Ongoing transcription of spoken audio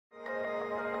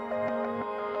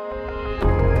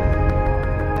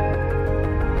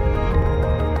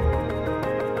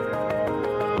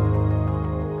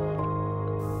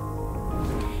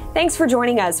Thanks for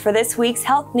joining us for this week's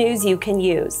Health News You Can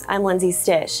Use. I'm Lindsay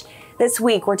Stish. This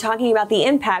week, we're talking about the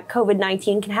impact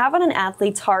COVID-19 can have on an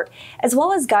athlete's heart, as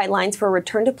well as guidelines for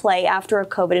return to play after a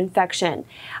COVID infection.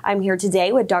 I'm here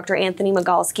today with Dr. Anthony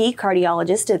Magalski,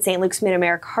 cardiologist at St. Luke's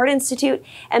Mid-America Heart Institute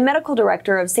and medical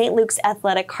director of St. Luke's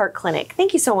Athletic Heart Clinic.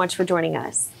 Thank you so much for joining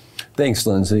us. Thanks,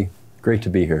 Lindsay. Great to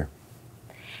be here.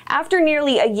 After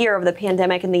nearly a year of the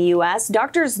pandemic in the U.S.,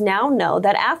 doctors now know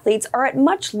that athletes are at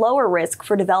much lower risk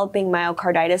for developing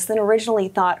myocarditis than originally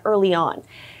thought early on.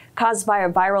 Caused by a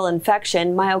viral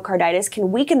infection, myocarditis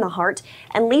can weaken the heart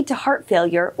and lead to heart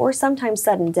failure or sometimes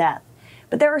sudden death.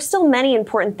 But there are still many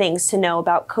important things to know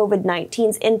about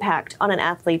COVID-19's impact on an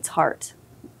athlete's heart.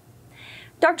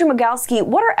 Dr. Magalski,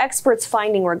 what are experts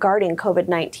finding regarding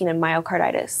COVID-19 and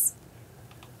myocarditis?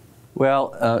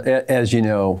 Well, as you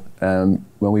know,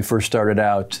 when we first started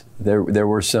out, there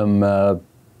were some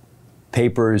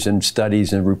papers and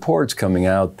studies and reports coming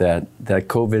out that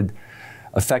COVID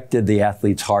affected the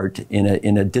athlete's heart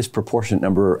in a disproportionate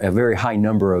number, a very high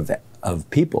number of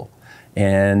people.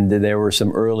 And there were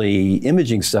some early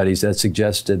imaging studies that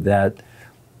suggested that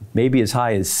maybe as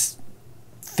high as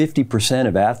 50%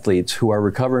 of athletes who are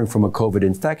recovering from a COVID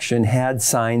infection had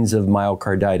signs of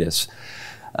myocarditis.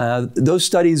 Those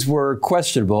studies were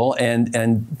questionable,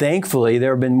 and thankfully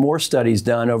there have been more studies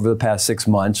done over the past 6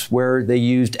 months where they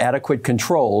used adequate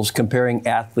controls comparing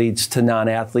athletes to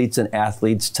non-athletes and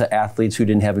athletes to athletes who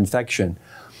didn't have infection.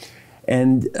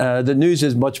 And the news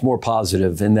is much more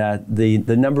positive in that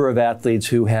the number of athletes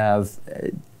who have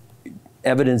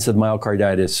evidence of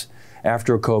myocarditis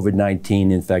after a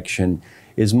COVID-19 infection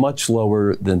is much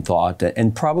lower than thought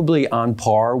and probably on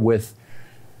par with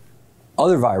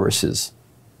other viruses.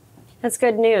 That's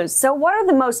good news. So what are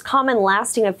the most common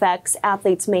lasting effects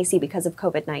athletes may see because of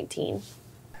COVID-19?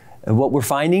 And what we're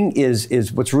finding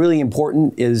is what's really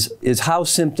important is how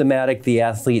symptomatic the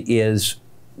athlete is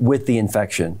with the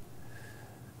infection.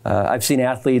 I've seen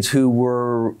athletes who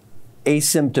were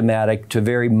asymptomatic to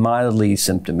very mildly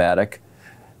symptomatic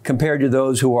compared to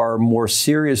those who are more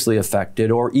seriously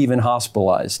affected or even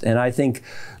hospitalized. And I think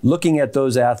looking at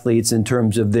those athletes in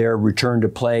terms of their return to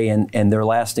play and their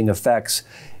lasting effects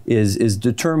is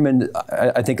determined,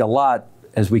 I think, a lot,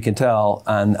 as we can tell,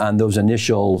 on those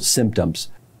initial symptoms.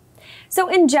 So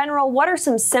in general, what are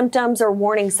some symptoms or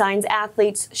warning signs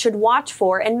athletes should watch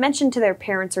for and mention to their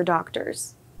parents or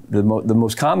doctors? The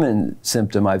most common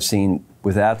symptom I've seen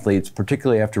with athletes,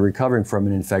 particularly after recovering from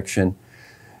an infection,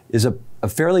 is a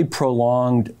fairly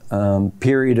prolonged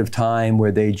period of time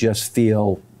where they just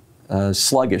feel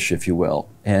sluggish, if you will,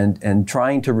 and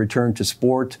trying to return to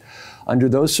sport under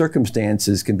those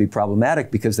circumstances can be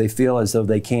problematic because they feel as though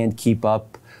they can't keep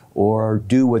up or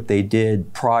do what they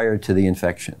did prior to the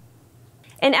infection.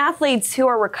 And athletes who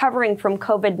are recovering from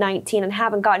COVID-19 and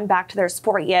haven't gotten back to their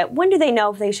sport yet, when do they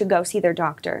know if they should go see their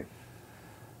doctor?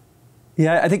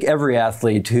 Yeah, I think every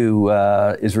athlete who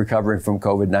is recovering from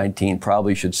COVID-19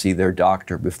 probably should see their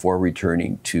doctor before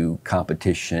returning to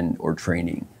competition or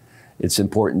training. It's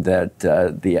important that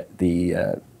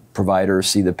the provider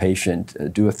see the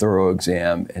patient, do a thorough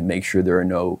exam, and make sure there are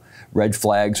no red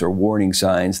flags or warning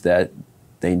signs that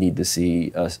they need to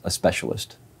see a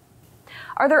specialist.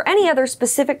 Are there any other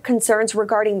specific concerns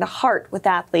regarding the heart with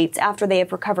athletes after they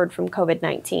have recovered from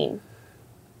COVID-19?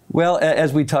 Well,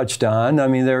 as we touched on, I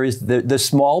mean, there is the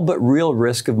small but real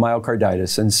risk of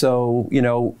myocarditis. And so, you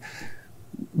know,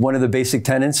 one of the basic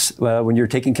tenets when you're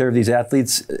taking care of these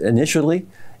athletes initially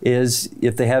is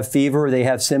if they have fever, they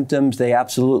have symptoms, they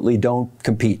absolutely don't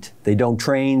compete. They don't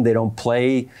train, they don't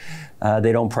play,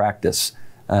 they don't practice.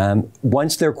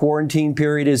 Once their quarantine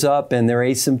period is up and they're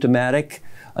asymptomatic,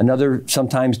 another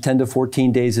sometimes 10 to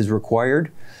 14 days is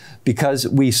required because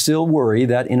we still worry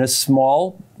that in a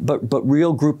small but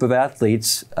real group of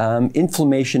athletes,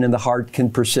 inflammation in the heart can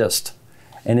persist.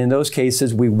 And in those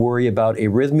cases, we worry about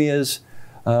arrhythmias,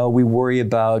 we worry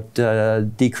about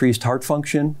decreased heart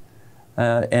function,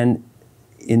 and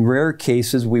in rare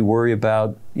cases, we worry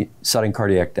about sudden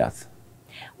cardiac death.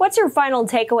 What's your final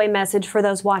takeaway message for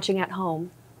those watching at home?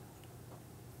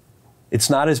 It's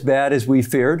not as bad as we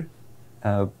feared.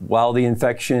 While the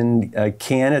infection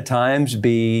can at times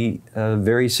be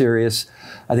very serious,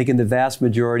 I think in the vast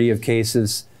majority of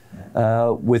cases,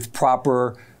 with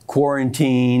proper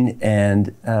quarantine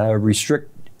and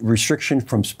restriction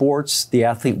from sports, the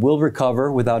athlete will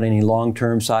recover without any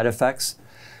long-term side effects.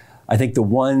 I think the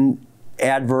one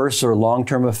adverse or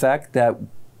long-term effect that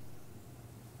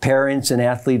parents and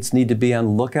athletes need to be on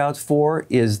the lookout for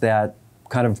is that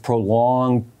kind of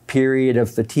prolonged period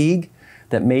of fatigue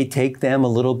that may take them a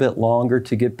little bit longer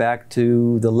to get back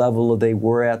to the level they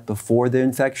were at before the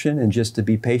infection, and just to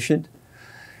be patient.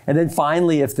 And then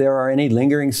finally, if there are any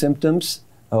lingering symptoms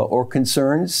or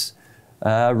concerns,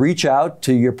 reach out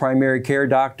to your primary care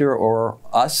doctor or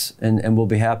us, and we'll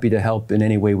be happy to help in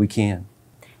any way we can.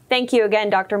 Thank you again,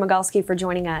 Dr. Magalski, for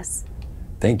joining us.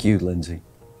 Thank you, Lindsay.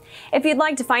 If you'd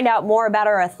like to find out more about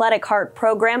our Athletic Heart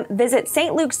program, visit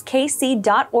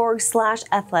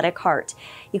stlukeskc.org/athletic-heart.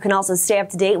 You can also stay up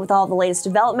to date with all the latest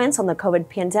developments on the COVID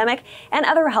pandemic and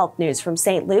other health news from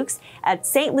St. Luke's at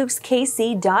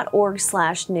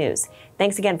stlukeskc.org/news.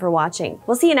 Thanks again for watching.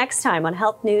 We'll see you next time on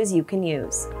Health News You Can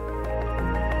Use.